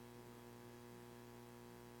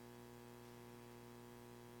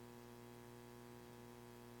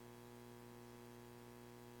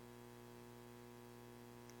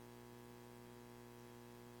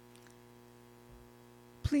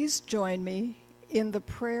Please join me in the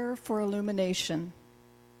prayer for illumination.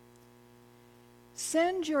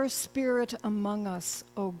 Send your Spirit among us,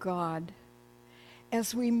 O God,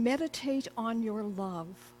 as we meditate on your love.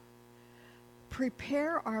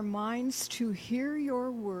 Prepare our minds to hear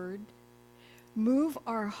your word, move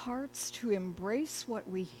our hearts to embrace what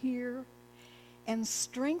we hear, and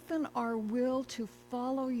strengthen our will to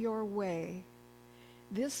follow your way.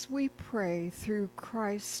 This we pray through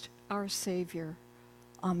Christ our Savior.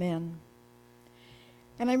 Amen.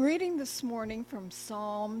 And I'm reading this morning from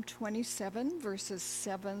Psalm 27, verses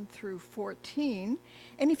 7 through 14.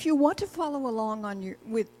 And if you want to follow along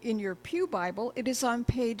in your Pew Bible, it is on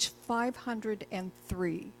page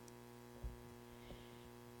 503.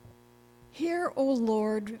 Hear, O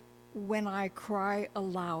Lord, when I cry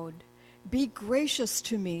aloud. Be gracious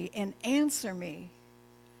to me and answer me.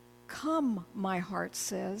 Come, my heart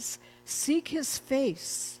says, seek his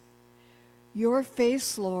face. Your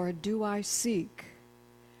face, Lord, do I seek.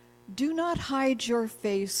 Do not hide your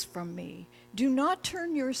face from me. Do not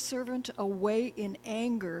turn your servant away in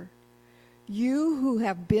anger. You who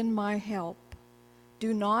have been my help,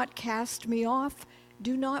 do not cast me off.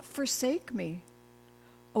 Do not forsake me,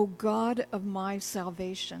 O God of my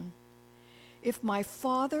salvation. If my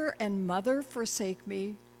father and mother forsake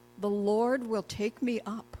me, the Lord will take me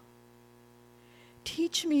up.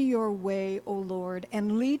 Teach me your way, O Lord,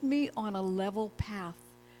 and lead me on a level path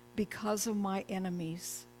because of my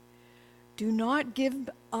enemies. Do not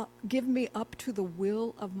give me up to the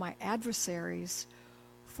will of my adversaries,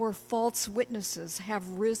 for false witnesses have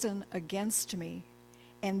risen against me,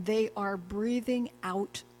 and they are breathing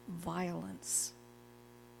out violence.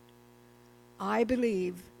 I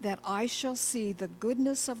believe that I shall see the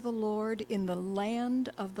goodness of the Lord in the land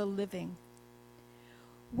of the living.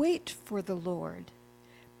 Wait for the Lord.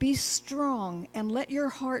 Be strong and let your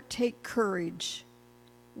heart take courage.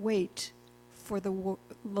 Wait for the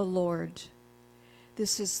Lord.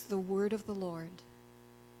 This is the word of the Lord.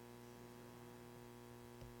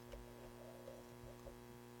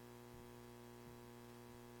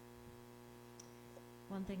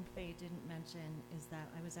 One thing Faye didn't mention is that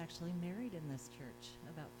I was actually married in this church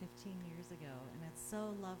about 15 years ago, and it's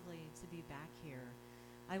so lovely to be back here.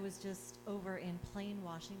 I was just over in Plain,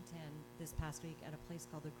 Washington this past week at a place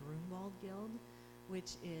called the Grunwald Guild,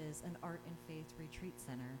 which is an art and faith retreat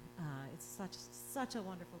center. It's such a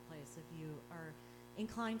wonderful place. If you are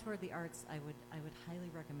inclined toward the arts, I would highly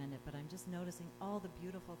recommend it. But I'm just noticing all the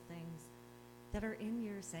beautiful things that are in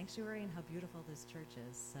your sanctuary and how beautiful this church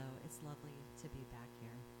is. So it's lovely to be back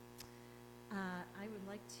here. I would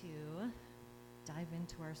like to dive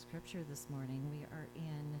into our scripture this morning. We are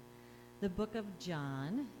in the book of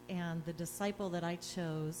John, and the disciple that I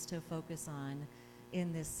chose to focus on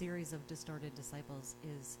in this series of Distorted Disciples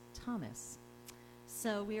is Thomas.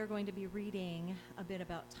 So we are going to be reading a bit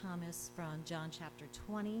about Thomas from John chapter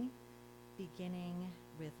 20, beginning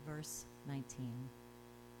with verse 19.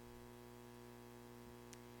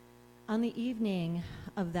 On the evening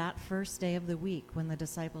of that first day of the week, when the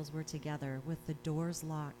disciples were together with the doors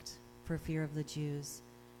locked for fear of the Jews,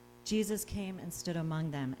 Jesus came and stood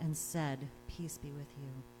among them and said, "Peace be with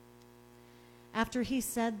you." After he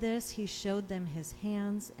said this, he showed them his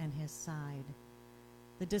hands and his side.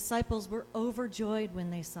 The disciples were overjoyed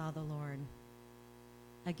when they saw the Lord.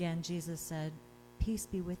 Again, Jesus said, "Peace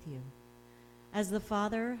be with you. As the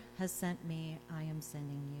Father has sent me, I am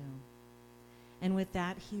sending you." And with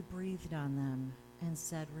that, he breathed on them and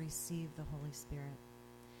said, "Receive the Holy Spirit.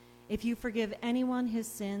 If you forgive anyone his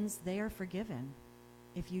sins, they are forgiven.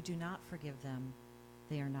 If you do not forgive them,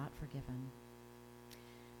 they are not forgiven."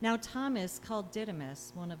 Now Thomas, called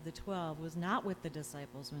Didymus, one of the 12, was not with the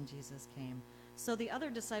disciples when Jesus came. So the other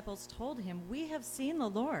disciples told him, "We have seen the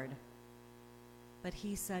Lord." But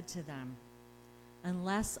he said to them,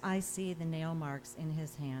 "Unless I see the nail marks in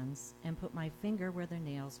his hands, and put my finger where the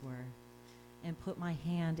nails were, and put my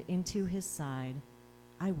hand into his side,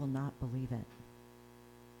 I will not believe it."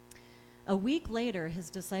 A week later,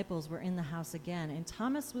 his disciples were in the house again, and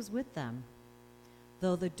Thomas was with them.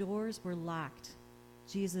 Though the doors were locked,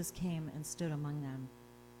 Jesus came and stood among them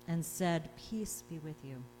and said, "Peace be with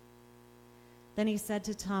you." Then he said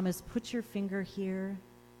to Thomas, "Put your finger here,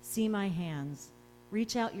 see my hands.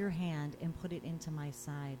 Reach out your hand and put it into my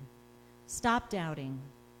side. Stop doubting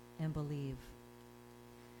and believe."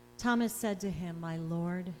 Thomas said to him, "My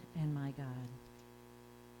Lord and my God."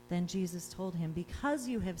 Then Jesus told him, "Because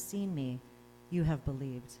you have seen me, you have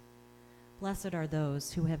believed. Blessed are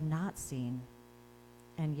those who have not seen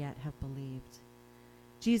and yet have believed."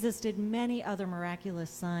 Jesus did many other miraculous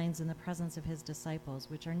signs in the presence of his disciples,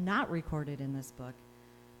 which are not recorded in this book,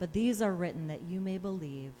 But these are written that you may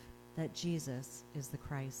believe that Jesus is the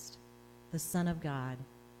Christ, the Son of God,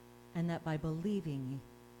 and that by believing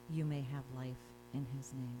you may have life in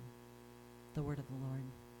his name. The word of the Lord.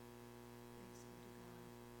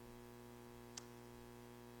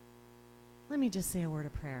 Let me just say a word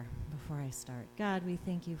of prayer before I start. God, we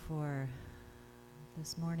thank you for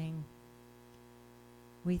this morning.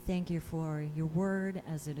 We thank you for your word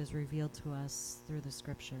as it is revealed to us through the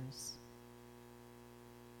scriptures.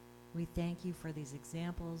 We thank you for these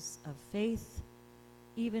examples of faith,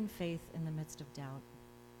 even faith in the midst of doubt.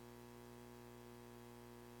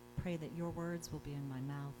 Pray that your words will be in my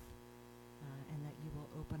mouth and that you will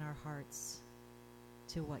open our hearts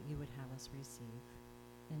to what you would have us receive.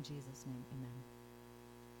 In Jesus' name, amen.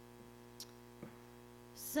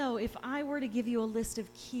 So if I were to give you a list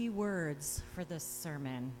of key words for this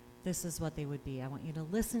sermon, this is what they would be. I want you to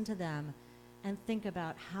listen to them and think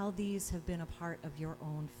about how these have been a part of your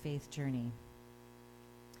own faith journey.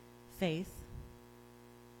 Faith,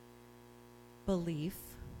 belief,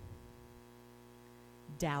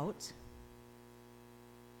 doubt,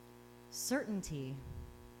 certainty,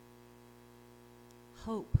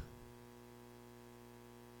 hope,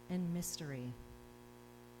 and mystery.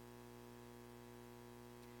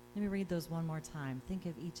 Let me read those one more time. Think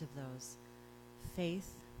of each of those.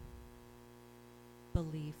 Faith,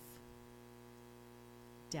 belief,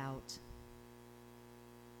 doubt,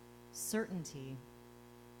 certainty,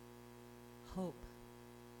 hope,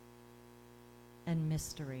 and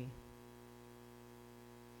mystery.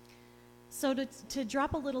 So to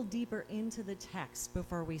drop a little deeper into the text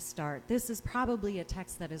before we start, this is probably a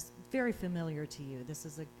text that is very familiar to you. This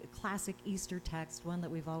is a classic Easter text, one that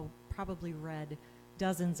we've all probably read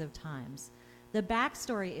dozens of times. The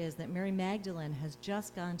backstory is that Mary Magdalene has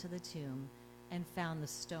just gone to the tomb and found the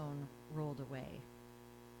stone rolled away.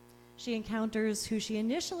 She encounters who she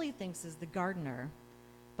initially thinks is the gardener,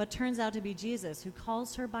 but turns out to be Jesus, who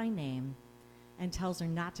calls her by name and tells her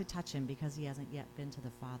not to touch him because he hasn't yet been to the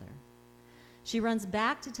Father. She runs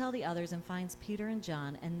back to tell the others and finds Peter and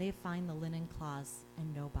John, and they find the linen cloths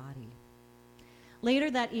and no body. Later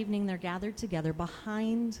that evening, they're gathered together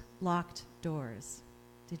behind locked doors.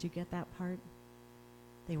 Did you get that part?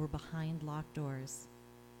 They were behind locked doors.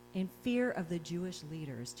 In fear of the Jewish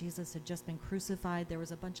leaders, Jesus had just been crucified. There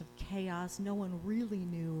was a bunch of chaos. No one really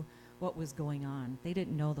knew what was going on. They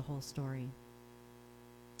didn't know the whole story.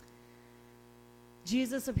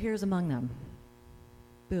 Jesus appears among them.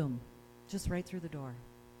 Boom. Just right through the door.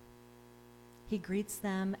 He greets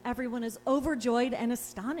them. Everyone is overjoyed and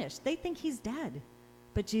astonished. They think he's dead.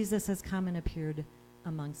 But Jesus has come and appeared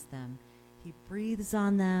amongst them. He breathes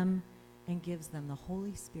on them and gives them the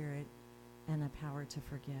Holy Spirit and the power to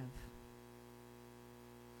forgive.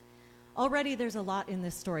 Already there's a lot in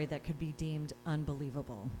this story that could be deemed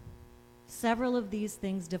unbelievable. Several of these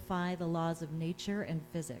things defy the laws of nature and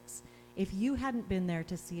physics. If you hadn't been there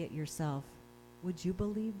to see it yourself, would you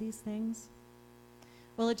believe these things?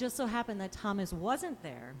 Well, it just so happened that Thomas wasn't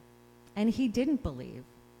there, and he didn't believe.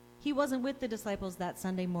 He wasn't with the disciples that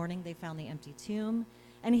Sunday morning. They found the empty tomb,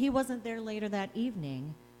 and he wasn't there later that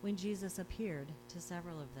evening when Jesus appeared to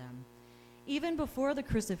several of them. Even before the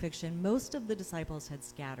crucifixion, most of the disciples had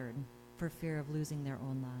scattered for fear of losing their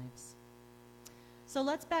own lives. So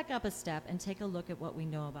let's back up a step and take a look at what we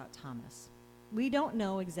know about Thomas. We don't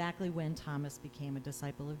know exactly when Thomas became a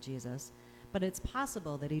disciple of Jesus, but it's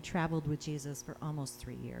possible that he traveled with Jesus for almost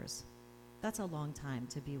 3 years. That's a long time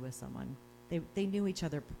to be with someone. They knew each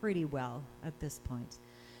other pretty well at this point.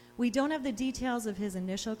 We don't have the details of his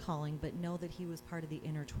initial calling, but know that he was part of the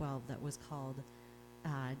inner 12 that was called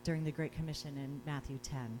during the Great Commission in Matthew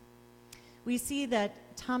 10. We see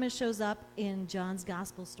that Thomas shows up in John's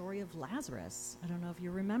gospel story of Lazarus. I don't know if you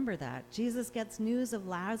remember that. Jesus gets news of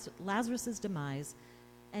Lazarus' demise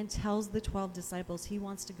and tells the 12 disciples he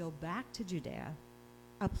wants to go back to Judea,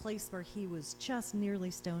 a place where he was just nearly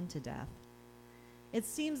stoned to death. It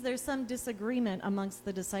seems there's some disagreement amongst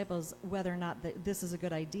the disciples whether or not this is a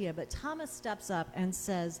good idea, but Thomas steps up and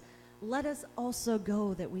says, "Let us also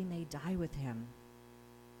go that we may die with him."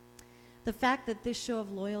 The fact that this show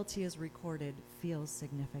of loyalty is recorded feels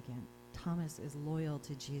significant. Thomas is loyal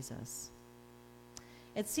to Jesus.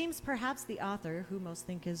 It seems perhaps the author, who most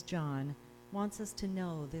think is John, wants us to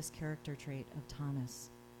know this character trait of Thomas.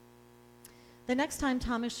 The next time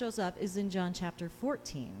Thomas shows up is in John chapter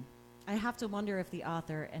 14. I have to wonder if the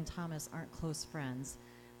author and Thomas aren't close friends,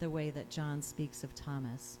 the way that John speaks of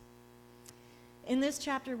Thomas. In this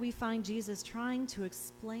chapter, we find Jesus trying to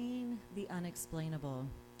explain the unexplainable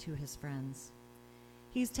to his friends.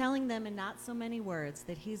 He's telling them in not so many words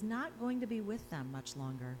that he's not going to be with them much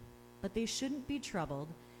longer, but they shouldn't be troubled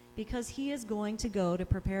because he is going to go to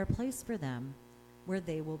prepare a place for them where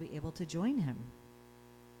they will be able to join him.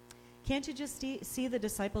 Can't you just see the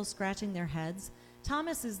disciples scratching their heads?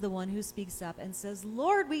 Thomas is the one who speaks up and says,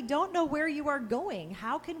 "Lord, we don't know where you are going.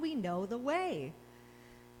 How can we know the way?"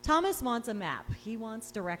 Thomas wants a map. He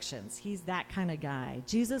wants directions. He's that kind of guy.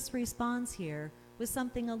 Jesus responds here with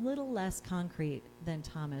something a little less concrete than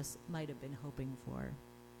Thomas might have been hoping for.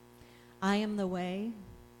 I am the way,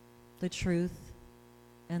 the truth,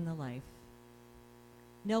 and the life.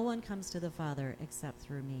 No one comes to the Father except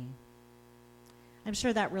through me. I'm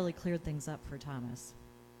sure that really cleared things up for Thomas.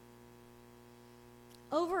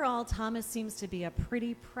 Overall, Thomas seems to be a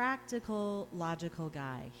pretty practical, logical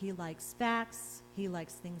guy. He likes facts. He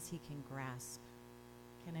likes things he can grasp.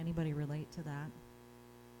 Can anybody relate to that?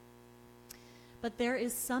 But there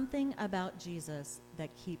is something about Jesus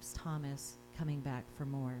that keeps Thomas coming back for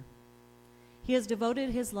more. He has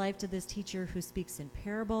devoted his life to this teacher who speaks in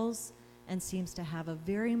parables and seems to have a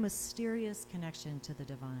very mysterious connection to the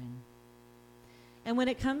divine. And when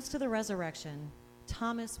it comes to the resurrection,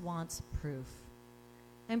 Thomas wants proof.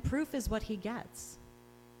 And proof is what he gets.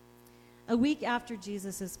 A week after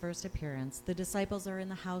Jesus' first appearance, the disciples are in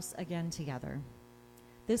the house again together.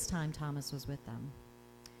 This time, Thomas was with them.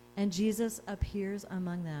 And Jesus appears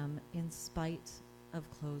among them in spite of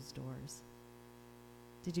closed doors.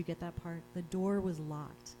 Did you get that part? The door was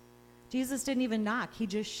locked. Jesus didn't even knock. He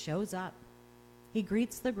just shows up. He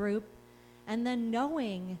greets the group, and then,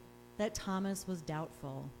 knowing that Thomas was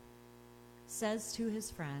doubtful, says to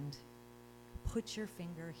his friend, "Put your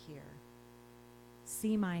finger here.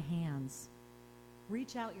 See my hands.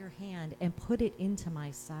 Reach out your hand and put it into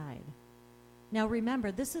my side." Now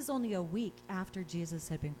remember, this is only a week after Jesus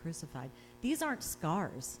had been crucified. These aren't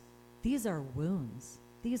scars. These are wounds.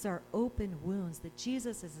 These are open wounds that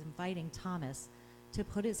Jesus is inviting Thomas to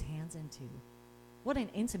put his hands into. What an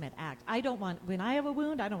intimate act. When I have a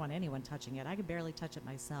wound, I don't want anyone touching it. I can barely touch it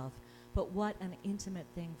myself. But what an intimate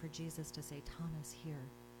thing for Jesus to say, "Thomas, here,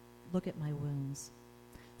 look at my wounds.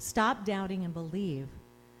 Stop doubting and believe."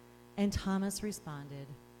 And Thomas responded,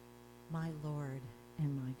 "My Lord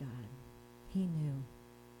and my God." He knew.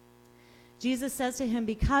 Jesus says to him,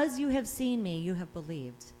 "Because you have seen me, you have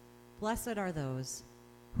believed. Blessed are those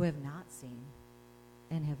who have not seen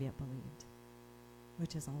and have yet believed,"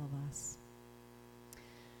 which is all of us.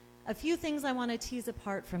 A few things I want to tease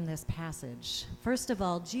apart from this passage. First of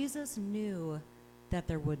all, Jesus knew that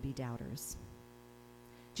there would be doubters.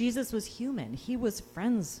 Jesus was human. He was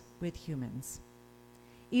friends with humans.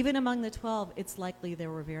 Even among the 12, it's likely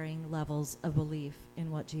there were varying levels of belief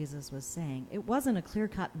in what Jesus was saying. It wasn't a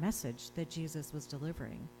clear-cut message that Jesus was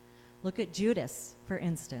delivering. Look at Judas, for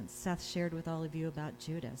instance. Seth shared with all of you about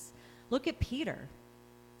Judas. Look at Peter.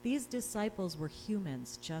 These disciples were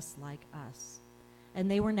humans just like us, and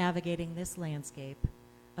they were navigating this landscape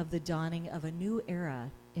of the dawning of a new era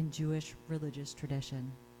in Jewish religious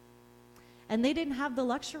tradition. And they didn't have the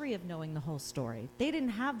luxury of knowing the whole story. They didn't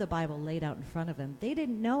have the Bible laid out in front of them. They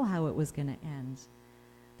didn't know how it was going to end.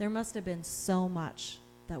 There must have been so much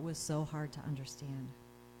that was so hard to understand.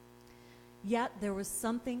 Yet there was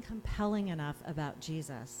something compelling enough about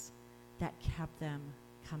Jesus that kept them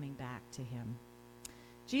coming back to him.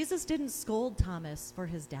 Jesus didn't scold Thomas for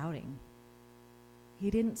his doubting.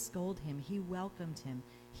 He didn't scold him. He welcomed him.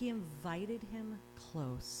 He invited him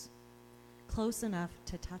close enough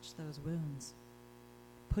to touch those wounds.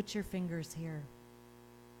 Put your fingers here.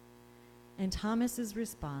 And Thomas's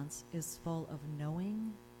response is full of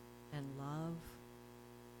knowing and love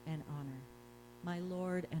and honor. My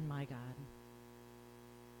Lord and my God.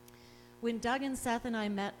 When Doug and Seth and I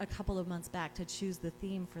met a couple of months back to choose the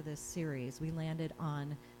theme for this series, we landed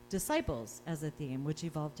on disciples as a theme, which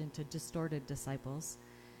evolved into distorted disciples.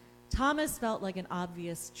 Thomas felt like an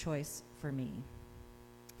obvious choice for me.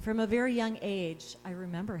 From a very young age, I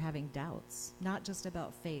remember having doubts, not just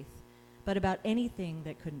about faith, but about anything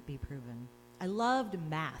that couldn't be proven. I loved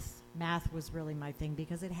math. Math was really my thing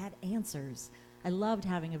because it had answers. I loved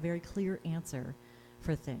having a very clear answer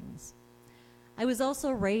for things. I was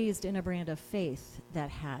also raised in a brand of faith that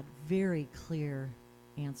had very clear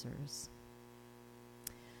answers.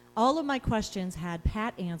 All of my questions had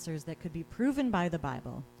pat answers that could be proven by the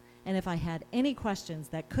Bible. And if I had any questions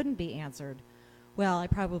that couldn't be answered, well, I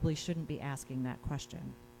probably shouldn't be asking that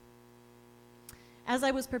question. As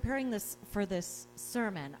I was preparing for this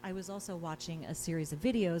sermon, I was also watching a series of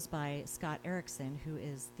videos by Scott Erickson, who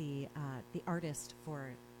is the artist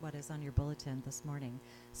for what is on your bulletin this morning.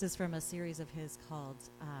 This is from a series of his called,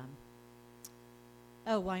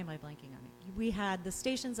 why am I blanking on it? We had the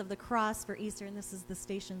Stations of the Cross for Easter, and this is the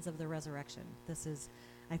Stations of the Resurrection. This is,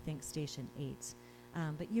 I think, Station 8.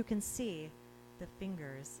 But you can see the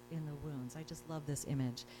fingers in the wounds. I just love this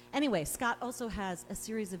image. Anyway, Scott also has a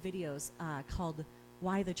series of videos called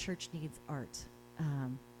Why the Church Needs Art.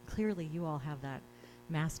 Clearly, you all have that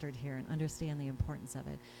mastered here and understand the importance of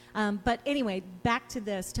it. But anyway, back to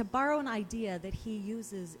this. To borrow an idea that he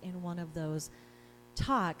uses in one of those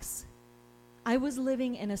talks, I was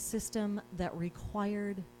living in a system that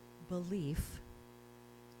required belief,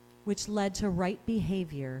 which led to right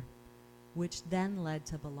behavior, which then led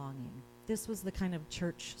to belonging. This was the kind of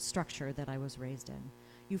church structure that I was raised in.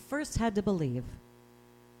 You first had to believe,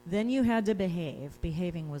 then you had to behave.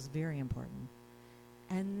 Behaving was very important.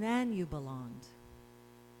 And then you belonged.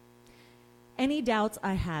 Any doubts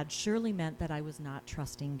I had surely meant that I was not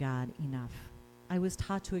trusting God enough. I was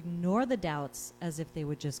taught to ignore the doubts as if they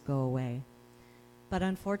would just go away. But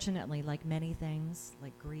unfortunately, like many things,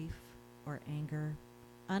 like grief or anger,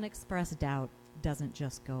 unexpressed doubt doesn't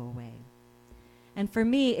just go away. And for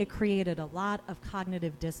me, it created a lot of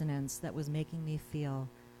cognitive dissonance that was making me feel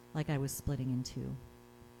like I was splitting in two.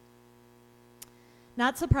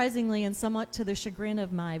 Not surprisingly, and somewhat to the chagrin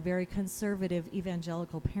of my very conservative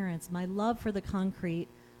evangelical parents, my love for the concrete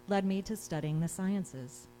led me to studying the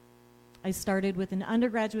sciences. I started with an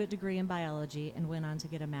undergraduate degree in biology and went on to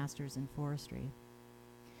get a master's in forestry.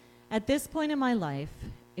 At this point in my life,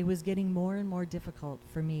 it was getting more and more difficult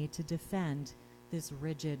for me to defend this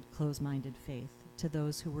rigid, closed-minded faith to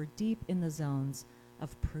those who were deep in the zones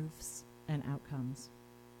of proofs and outcomes.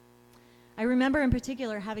 I remember in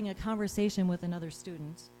particular having a conversation with another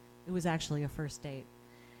student, it was actually a first date,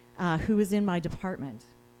 who was in my department.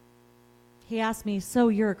 He asked me, "So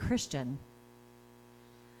you're a Christian?"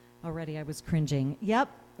 Already I was cringing. "Yep,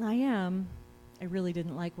 I am." I really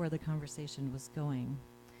didn't like where the conversation was going.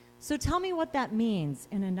 "So tell me what that means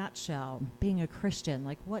in a nutshell, being a Christian.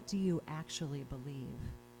 Like, what do you actually believe?"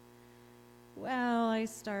 Well, I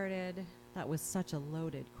started. That was such a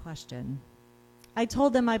loaded question. I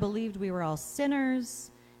told them I believed we were all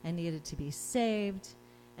sinners and needed to be saved,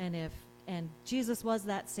 and Jesus was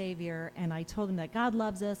that Savior, and I told them that God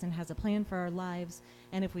loves us and has a plan for our lives,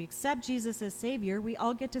 and if we accept Jesus as Savior, we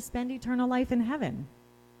all get to spend eternal life in heaven.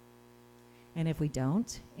 And if we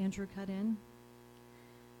don't, Andrew cut in,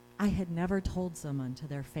 I had never told someone to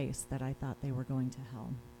their face that I thought they were going to hell.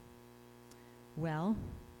 "Well,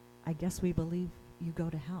 I guess we believe you go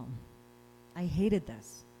to hell." I hated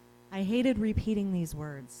this. I hated repeating these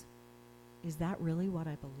words. Is that really what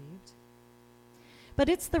I believed? But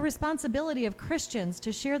it's the responsibility of Christians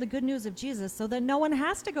to share the good news of Jesus so that no one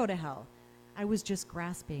has to go to hell. I was just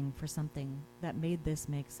grasping for something that made this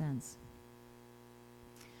make sense.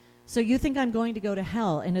 "So you think I'm going to go to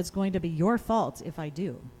hell and it's going to be your fault if I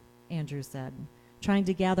do," Andrew said, trying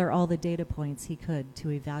to gather all the data points he could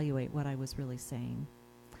to evaluate what I was really saying.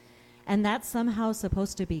 "And that's somehow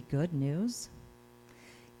supposed to be good news?"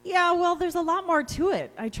 "Yeah, well, there's a lot more to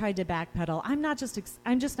it," I tried to backpedal.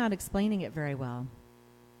 I'm just not explaining it very well.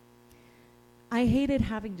 I hated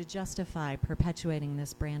having to justify perpetuating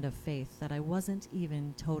this brand of faith that I wasn't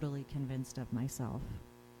even totally convinced of myself.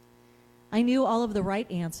 I knew all of the right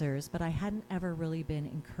answers, but I hadn't ever really been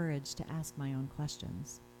encouraged to ask my own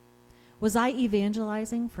questions. Was I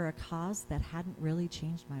evangelizing for a cause that hadn't really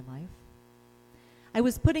changed my life? I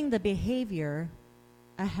was putting the behavior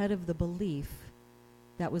ahead of the belief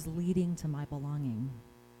that was leading to my belonging.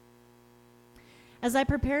 As I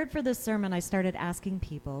prepared for this sermon, I started asking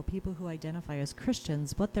people who identify as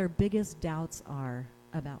Christians, what their biggest doubts are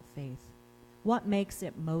about faith. What makes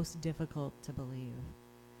it most difficult to believe?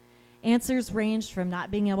 Answers ranged from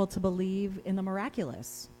not being able to believe in the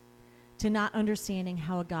miraculous to not understanding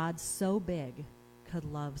how a God so big could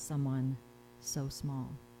love someone so small.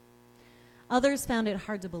 Others found it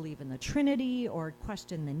hard to believe in the Trinity or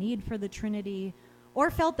questioned the need for the Trinity, or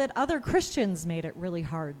felt that other Christians made it really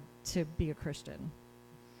hard to be a Christian.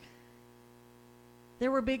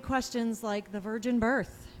 There were big questions like the virgin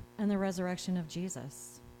birth and the resurrection of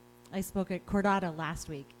Jesus. I spoke at Cordata last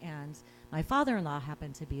week, and my father-in-law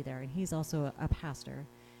happened to be there, and he's also a pastor,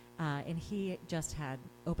 and he just had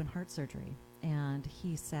open heart surgery, and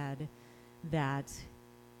he said that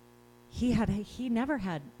he never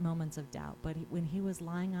had moments of doubt, but when he was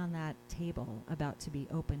lying on that table about to be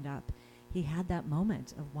opened up, he had that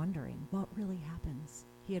moment of wondering what really happens.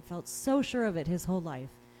 He had felt so sure of it his whole life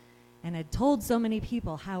and had told so many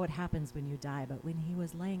people how it happens when you die, but when he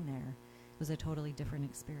was laying there, it was a totally different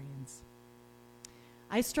experience.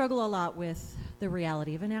 I struggle a lot with the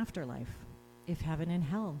reality of an afterlife, if heaven and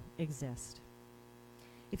hell exist.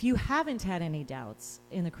 If you haven't had any doubts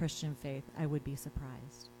in the Christian faith, I would be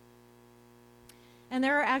surprised. And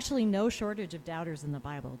there are actually no shortage of doubters in the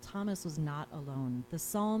Bible. Thomas was not alone. The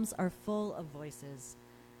Psalms are full of voices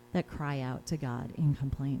that cry out to God in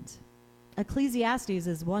complaint. Ecclesiastes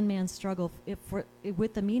is one man's struggle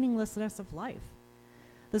with the meaninglessness of life.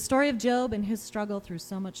 The story of Job and his struggle through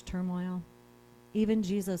so much turmoil. Even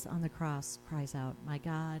Jesus on the cross cries out, my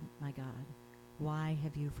God, why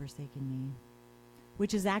have you forsaken me?"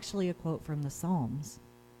 Which is actually a quote from the Psalms.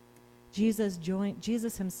 Jesus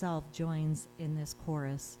himself joins in this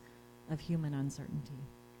chorus of human uncertainty.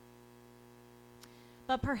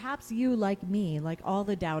 But perhaps you, like me, like all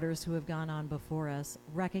the doubters who have gone on before us,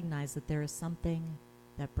 recognize that there is something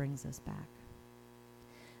that brings us back.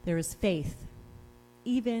 There is faith,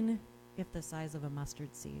 even if the size of a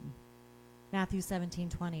mustard seed. In Matthew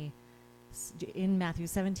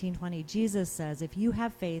 17:20, Jesus says, if you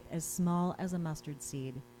have faith as small as a mustard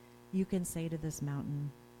seed, you can say to this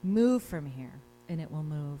mountain, "Move from here," and it will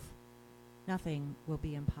move. Nothing will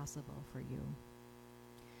be impossible for you.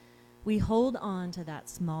 We hold on to that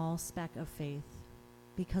small speck of faith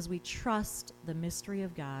because we trust the mystery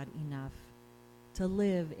of God enough to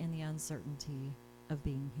live in the uncertainty of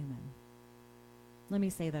being human. Let me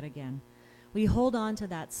say that again. We hold on to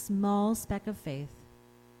that small speck of faith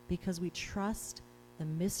because we trust the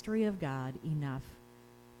mystery of God enough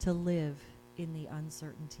to live in the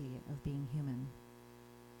uncertainty of being human.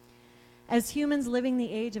 As humans living the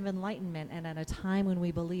age of enlightenment and at a time when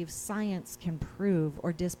we believe science can prove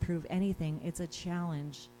or disprove anything, it's a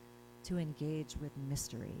challenge to engage with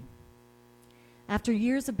mystery. After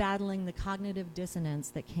years of battling the cognitive dissonance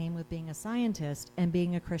that came with being a scientist and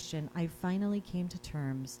being a Christian, I finally came to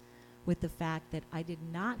terms with the fact that I did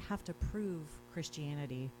not have to prove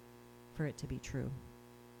Christianity for it to be true.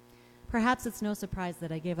 Perhaps it's no surprise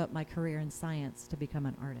that I gave up my career in science to become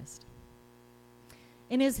an artist.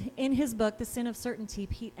 In his book, The Sin of Certainty,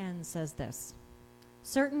 Pete Enns says this: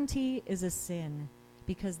 "Certainty is a sin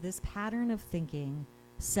because this pattern of thinking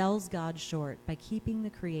sells God short by keeping the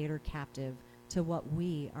Creator captive to what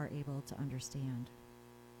we are able to understand."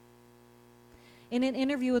 In an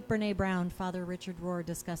interview with Brene Brown, Father Richard Rohr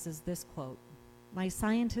discusses this quote: "My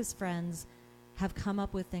scientist friends have come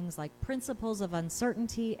up with things like principles of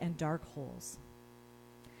uncertainty and dark holes.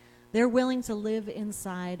 They're willing to live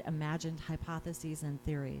inside imagined hypotheses and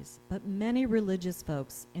theories, but many religious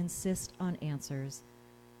folks insist on answers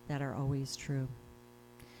that are always true.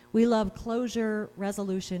 We love closure,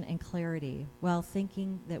 resolution, and clarity while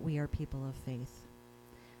thinking that we are people of faith.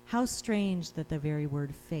 How strange that the very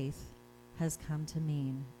word faith has come to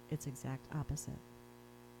mean its exact opposite.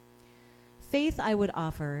 Faith, I would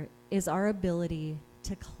offer, is our ability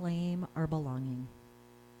to claim our belonging.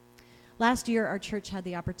 Last year, our church had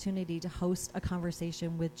the opportunity to host a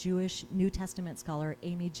conversation with Jewish New Testament scholar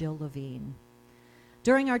Amy Jill Levine.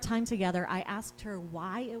 During our time together, I asked her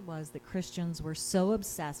why it was that Christians were so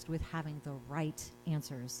obsessed with having the right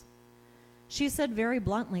answers. She said very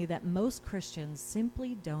bluntly that most Christians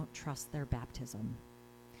simply don't trust their baptism.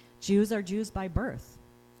 Jews are Jews by birth,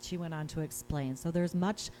 she went on to explain, so there's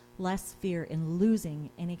much less fear in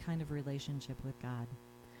losing any kind of relationship with God.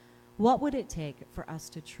 What would it take for us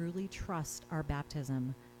to truly trust our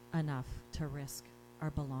baptism enough to risk our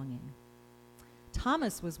belonging?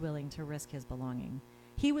 Thomas was willing to risk his belonging.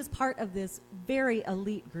 He was part of this very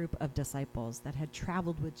elite group of disciples that had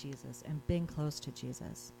traveled with Jesus and been close to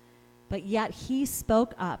Jesus. But yet he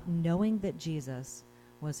spoke up knowing that Jesus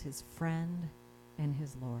was his friend and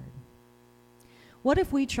his Lord. What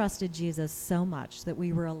if we trusted Jesus so much that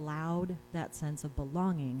we were allowed that sense of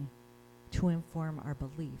belonging to inform our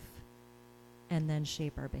belief and then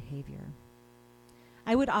shape our behavior?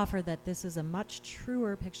 I would offer that this is a much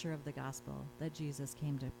truer picture of the gospel that Jesus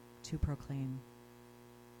came to proclaim.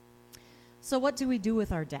 So what do we do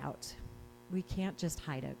with our doubt? We can't just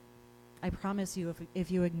hide it. I promise you,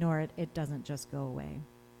 if you ignore it, it doesn't just go away.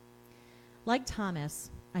 Like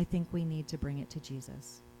Thomas, I think we need to bring it to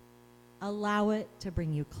Jesus. Allow it to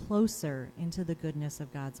bring you closer into the goodness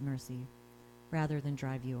of God's mercy rather than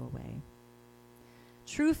drive you away.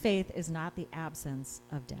 True faith is not the absence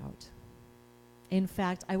of doubt. In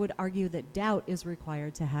fact, I would argue that doubt is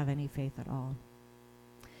required to have any faith at all.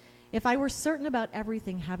 If I were certain about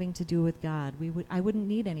everything having to do with God, I wouldn't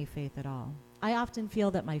need any faith at all. I often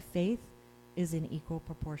feel that my faith is in equal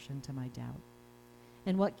proportion to my doubt.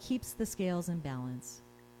 And what keeps the scales in balance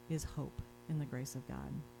is hope in the grace of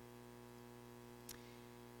God.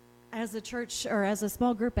 As a church, or as a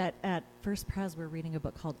small group at First Pres, we're reading a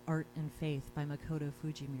book called Art and Faith by Makoto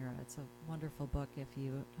Fujimura. It's a wonderful book if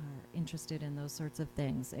you are interested in those sorts of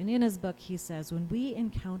things. And in his book, he says, when we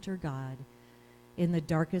encounter God in the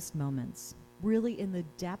darkest moments, really in the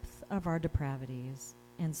depth of our depravities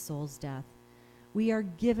and soul's death, we are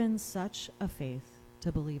given such a faith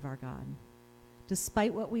to believe our God.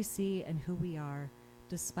 Despite what we see and who we are,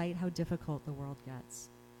 despite how difficult the world gets,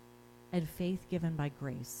 and faith given by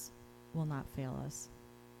grace will not fail us.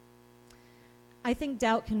 I think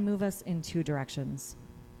doubt can move us in two directions,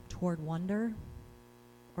 toward wonder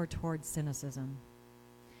or toward cynicism.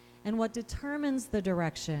 And what determines the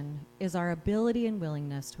direction is our ability and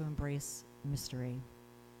willingness to embrace mystery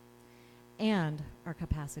and our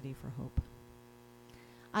capacity for hope.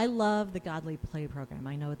 I love the Godly Play program.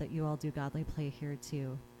 I know that you all do Godly Play here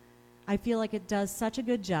too. I feel like it does such a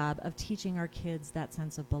good job of teaching our kids that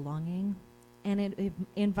sense of belonging, and it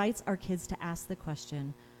invites our kids to ask the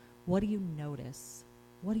question, what do you notice?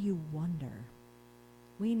 What do you wonder?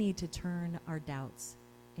 We need to turn our doubts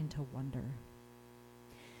into wonder.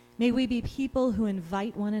 May we be people who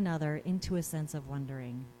invite one another into a sense of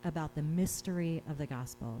wondering about the mystery of the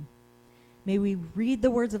gospel. May we read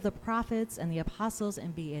the words of the prophets and the apostles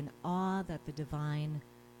and be in awe that the divine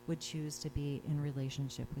would choose to be in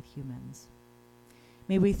relationship with humans.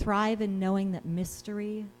 May we thrive in knowing that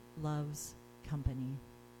mystery loves company.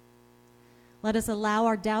 Let us allow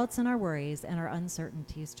our doubts and our worries and our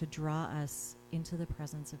uncertainties to draw us into the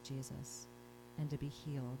presence of Jesus and to be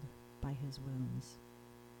healed by his wounds.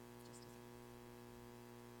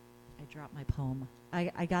 I dropped my poem.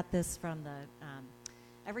 I got this from the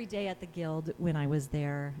every day at the Guild when I was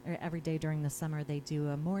there, or every day during the summer, they do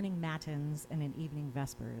a morning matins and an evening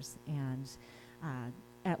vespers. And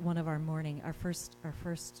at one of our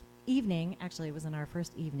first evening, actually it was in our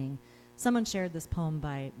first evening, someone shared this poem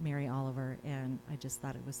by Mary Oliver, and I just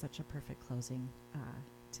thought it was such a perfect closing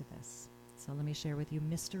to this. So let me share with you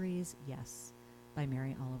Mysteries, Yes, by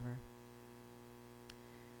Mary Oliver.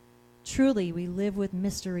 Truly, we live with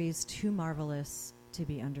mysteries too marvelous to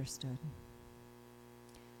be understood.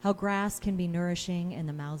 How grass can be nourishing in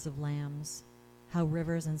the mouths of lambs, how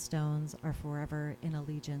rivers and stones are forever in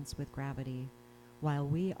allegiance with gravity, while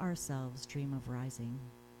we ourselves dream of rising.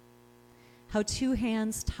 How two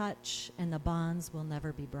hands touch and the bonds will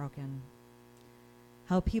never be broken.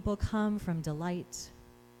 How people come from delight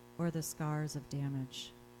or the scars of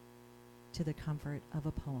damage to the comfort of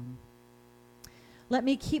a poem. Let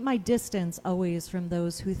me keep my distance always from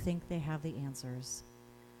those who think they have the answers.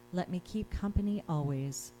 Let me keep company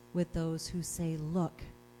always with those who say, look,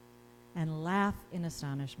 and laugh in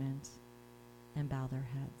astonishment and bow their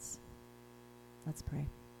heads. Let's pray.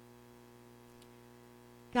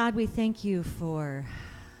 God, we thank you for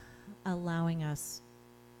allowing us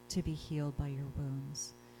to be healed by your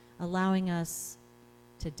wounds, allowing us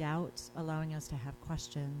to doubt, allowing us to have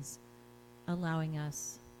questions, allowing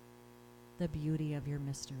us the beauty of your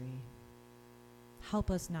mystery. Help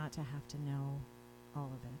us not to have to know all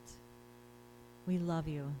of it. We love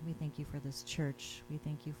you. We thank you for this church. We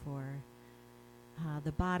thank you for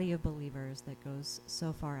the body of believers that goes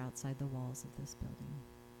so far outside the walls of this building.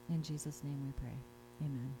 In Jesus' name we pray.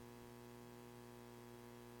 Amen.